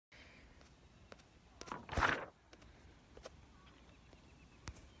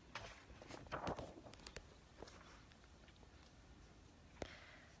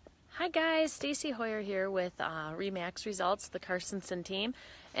guys, Stacy Hoyer here with Remax Results, the Carstensen team,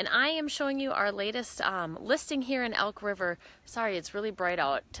 and I am showing you our latest listing here in Elk River. Sorry, it's really bright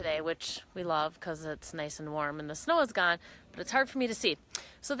out today, which we love because it's nice and warm and the snow is gone, but it's hard for me to see.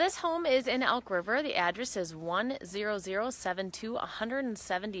 So this home is in Elk River. The address is 10072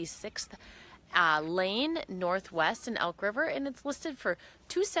 176th Lane Northwest in Elk River, and it's listed for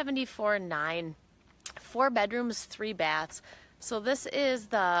 $274,900. 4 bedrooms, 3 baths. So this is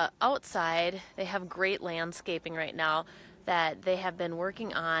the outside. They have great landscaping right now that they have been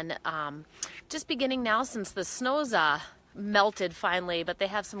working on just beginning now since the snow's melted finally, but they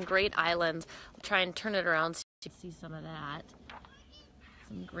have some great islands. I'll try and turn it around so you can see some of that.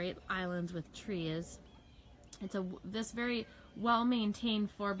 Some great islands with trees. It's this very well-maintained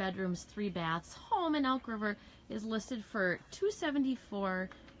 4 bedrooms, 3 baths home in Elk River is listed for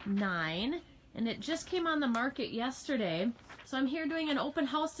 $274,900. And it just came on the market yesterday. So I'm here doing an open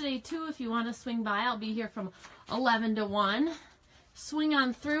house today too. If you want to swing by, I'll be here from 11 to 1. Swing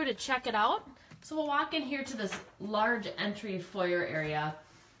on through to check it out. So we'll walk in here to this large entry foyer area.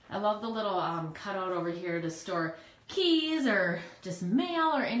 I love the little cutout over here to store keys or just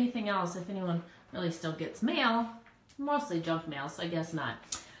mail or anything else if anyone really still gets mail. Mostly junk mail, so I guess not.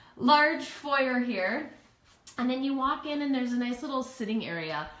 Large foyer here. And then you walk in and there's a nice little sitting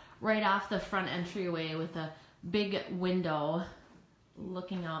area right off the front entryway with a big window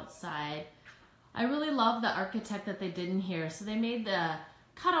looking outside. I really love the architect that they did in here. So they made the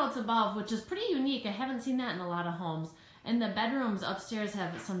cutouts above, which is pretty unique. I haven't seen that in a lot of homes. And the bedrooms upstairs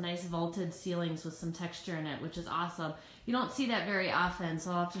have some nice vaulted ceilings with some texture in it, which is awesome. You don't see that very often,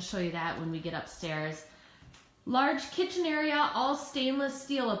 so I'll have to show you that when we get upstairs. Large kitchen area, all stainless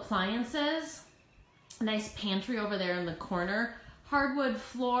steel appliances. Nice pantry over there in the corner. Hardwood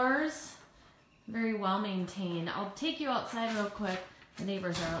floors, very well maintained. I'll take you outside real quick. The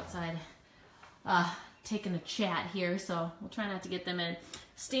neighbors are outside taking a chat here, so we'll try not to get them in.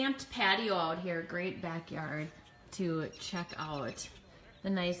 Stamped patio out here, great backyard to check out. The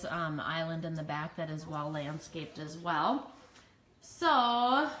nice island in the back that is well landscaped as well.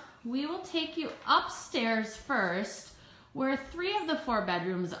 So we will take you upstairs first, where 3 of the 4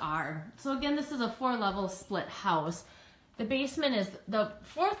 bedrooms are. So again, this is a 4-level split house. The basement is, the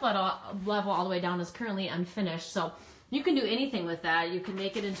 4th level all the way down is currently unfinished, so you can do anything with that. You can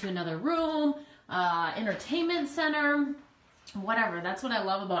make it into another room, entertainment center, whatever. That's what I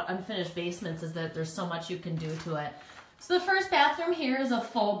love about unfinished basements, is that there's so much you can do to it. So the first bathroom here is a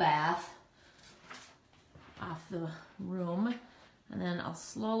full bath off the room, and then I'll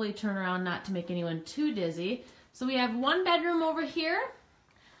slowly turn around not to make anyone too dizzy. So we have 1 bedroom over here,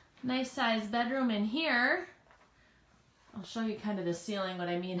 nice sized bedroom in here. I'll show you kind of the ceiling, what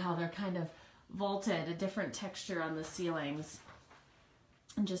I mean, how they're kind of vaulted, a different texture on the ceilings,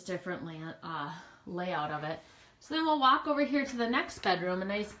 and just different layout of it. So then we'll walk over here to the next bedroom, a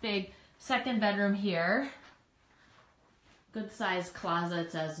nice big 2nd bedroom here. Good sized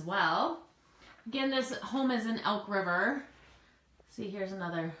closets as well. Again, this home is in Elk River. See, here's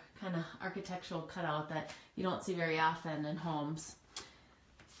another kind of architectural cutout that you don't see very often in homes.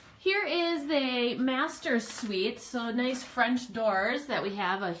 Here is the master suite, so nice French doors that we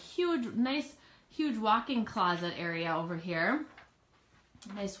have, a nice huge walk-in closet area over here.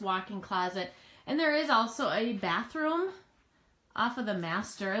 Nice walk-in closet. And there is also a bathroom off of the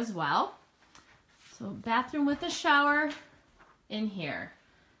master as well. So bathroom with a shower in here.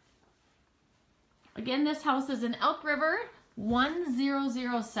 Again, this house is in Elk River,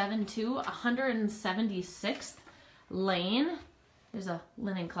 10072 176th Lane. There's a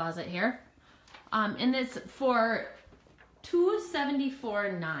linen closet here. And it's for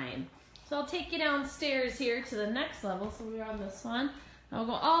 $274,900. So I'll take you downstairs here to the next level. So we're on this one. I'll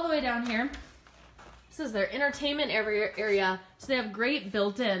go all the way down here. This is their entertainment area. So they have great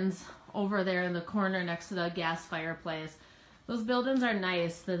built-ins over there in the corner next to the gas fireplace. Those built-ins are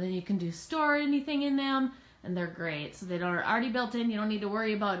nice, so then you can store anything in them, and they're great. So they're already built in. You don't need to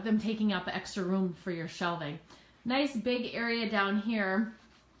worry about them taking up extra room for your shelving. Nice big area down here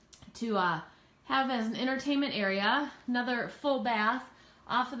to have as an entertainment area. Another full bath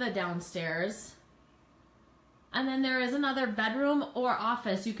off of the downstairs. And then there is another bedroom or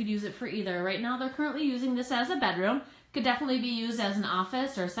office. You could use it for either. Right now they're currently using this as a bedroom. Could definitely be used as an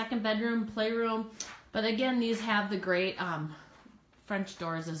office or a 2nd bedroom, playroom. But again, these have the great French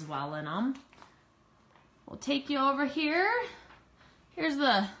doors as well in them. We'll take you over here. Here's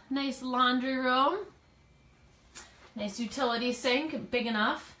the nice laundry room. Nice utility sink, big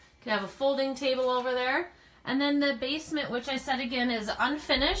enough. Could have a folding table over there. And then the basement, which I said again is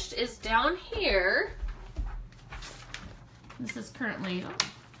unfinished, is down here. This is currently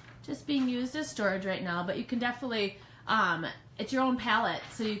just being used as storage right now, but you can definitely, it's your own pallet,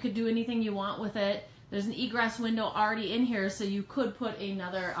 so you could do anything you want with it. There's an egress window already in here, so you could put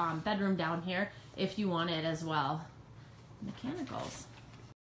another bedroom down here if you wanted as well. Mechanicals.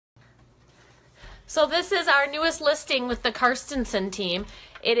 So this is our newest listing with the Carstensen team.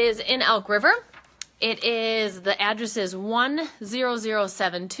 It is in Elk River. The address is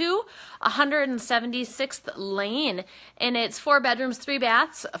 10072 176th Lane, and it's 4 bedrooms, 3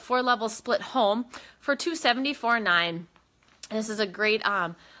 baths, a 4-level split home for $274,900. This is a great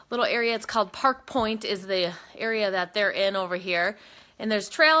little area. It's called Park Point is the area that they're in over here, and there's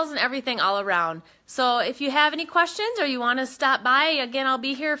trails and everything all around. So if you have any questions or you want to stop by, again, I'll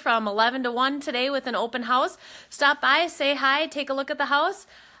be here from 11 to 1 today with an open house. Stop by, say hi, take a look at the house.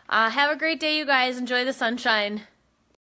 Have a great day, you guys. Enjoy the sunshine.